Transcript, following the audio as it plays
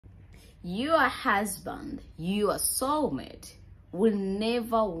Your husband, your soulmate, will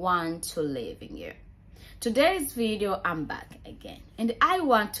never want to live in you. Today's video, I'm back again, and I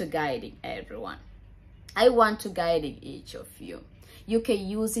want to guide everyone. I want to guide each of you. You can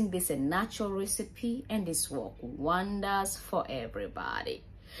using this a natural recipe, and this work wonders for everybody.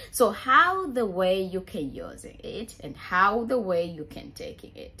 So how the way you can using it, and how the way you can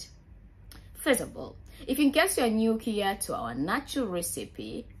taking it. First of all, if in case you're new here to our natural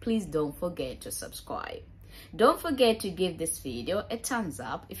recipe, please don't forget to subscribe. Don't forget to give this video a thumbs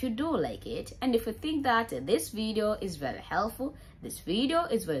up if you do like it, and if you think that this video is very helpful, this video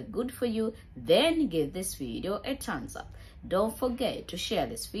is very good for you, then give this video a thumbs up. Don't forget to share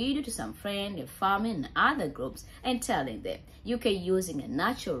this video to some friends, your family, and other groups, and telling them you can using a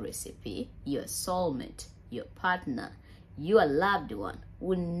natural recipe, your soulmate, your partner, your loved one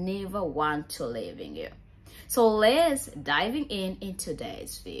will never want to live in you. So let's diving in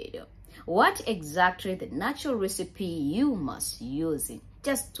today's video. What exactly the natural recipe you must using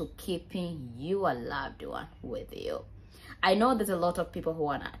just to keeping your loved one with you? I know there's a lot of people who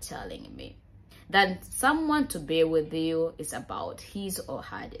are not telling me that someone to be with you is about his or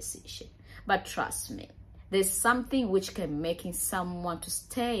her decision. But trust me, there's something which can making someone to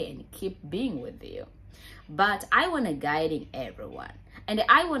stay and keep being with you. But I want to guiding everyone, and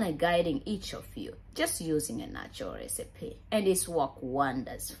I want to guiding each of you just using a natural recipe, and it's work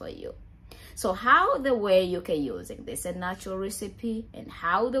wonders for you. So how the way you can using this a natural recipe, and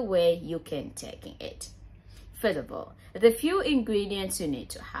how the way you can taking it. First of all, the few ingredients you need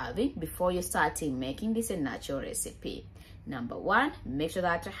to have it before you starting making this a natural recipe. Number one, make sure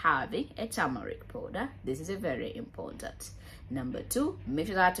that you're having a turmeric powder. This is a very important. Number two, make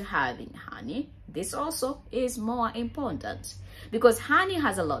sure that you're having honey. This also is more important because honey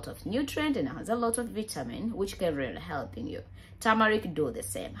has a lot of nutrient and has a lot of vitamin which can really helping you. Turmeric do the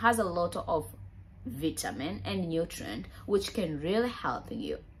same, has a lot of vitamin and nutrient which can really helping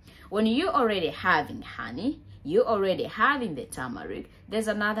you. When you already having honey, you already having the turmeric, there's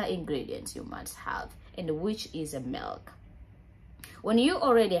another ingredient you must have, and which is a milk. When you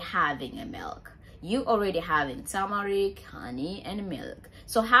already having a milk, you already having turmeric, honey, and milk.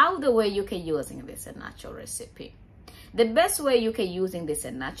 So how the way you can using this a natural recipe? The best way you can using this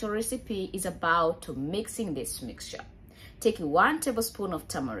a natural recipe is about to mixing this mixture. Take 1 tablespoon of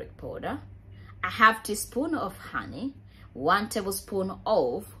turmeric powder, a half teaspoon of honey, 1 tablespoon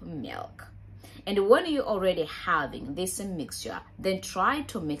of milk. And when you already having this mixture, then try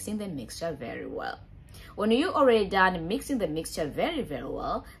to mixing the mixture very well. When you already done mixing the mixture very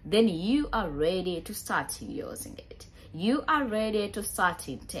well, then you are ready to start using it. You are ready to start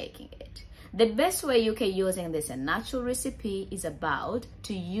taking it. The best way you can using this a natural recipe is about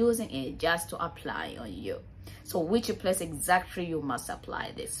to using it just to apply on you. So which place exactly you must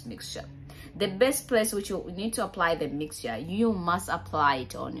apply this mixture? The best place which you need to apply the mixture, you must apply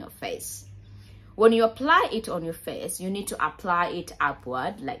it on your face. When you apply it on your face, you need to apply it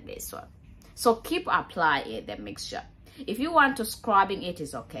upward like this one. So keep applying the mixture. If you want to scrubbing it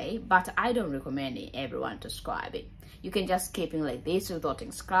is okay, but I don't recommend everyone to scrub it. You can just keep it like this without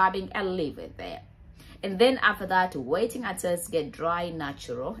scrubbing and leave it there. And then after that, waiting until it get dry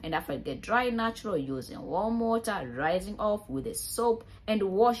natural. And after it get dry natural, using warm water, rinsing off with a soap and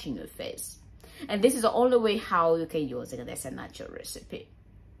washing your face. And this is the only way how you can use it as a natural recipe.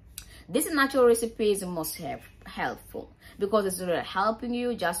 This natural recipe is most helpful because it's really helping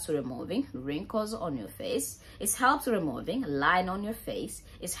you just to removing wrinkles on your face. It's helped removing line on your face.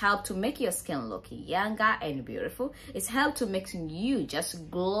 It's helped to make your skin look younger and beautiful. It's helped to making you just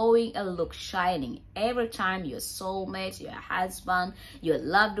glowing and look shining every time your soulmate, your husband, your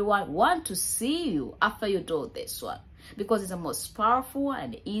loved one want to see you after you do this one. Because it's the most powerful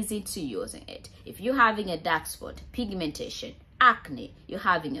and easy to using it. If you're having a dark spot, pigmentation, acne, you're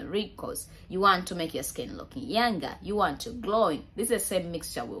having a wrinkles, you want to make your skin looking younger, you want to glowing, this is the same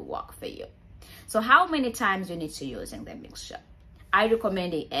mixture will work for you. So how many times you need to using the mixture? I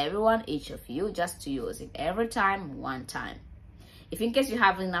recommend it everyone, each of you, just to use it every time, 1 time. If in case you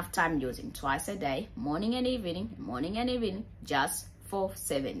have enough time, using twice a day, morning and evening, just for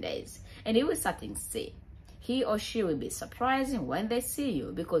 7 days. And you will start to see. He or she will be surprising when they see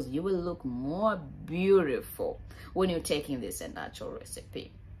you because you will look more beautiful when you're taking this a natural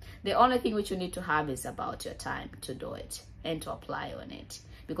recipe. The only thing which you need to have is about your time to do it and to apply on it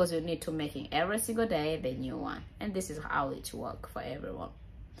because you need to making every single day the new one, and this is how it works for everyone.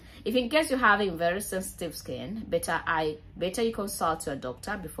 If in case you're having very sensitive skin, better you consult your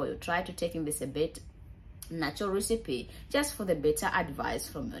doctor before you try to taking this a bit natural recipe just for the better advice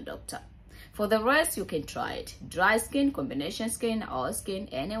from your doctor. For the rest, you can try it. Dry skin, combination skin, all skin,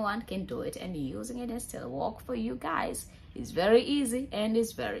 anyone can do it, and using it and still work for you guys. It's very easy and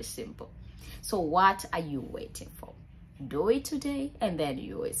it's very simple. So what are you waiting for? Do it today and then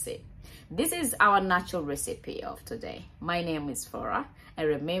you will see. This is our natural recipe of today. My name is Farah, and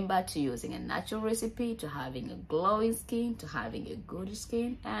remember to using a natural recipe, to having a glowing skin, to having a good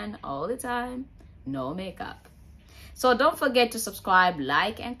skin, and all the time, no makeup. So don't forget to subscribe,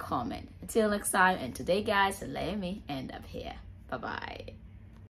 like, and comment. Until next time, and today guys, let me end up here. Bye-bye.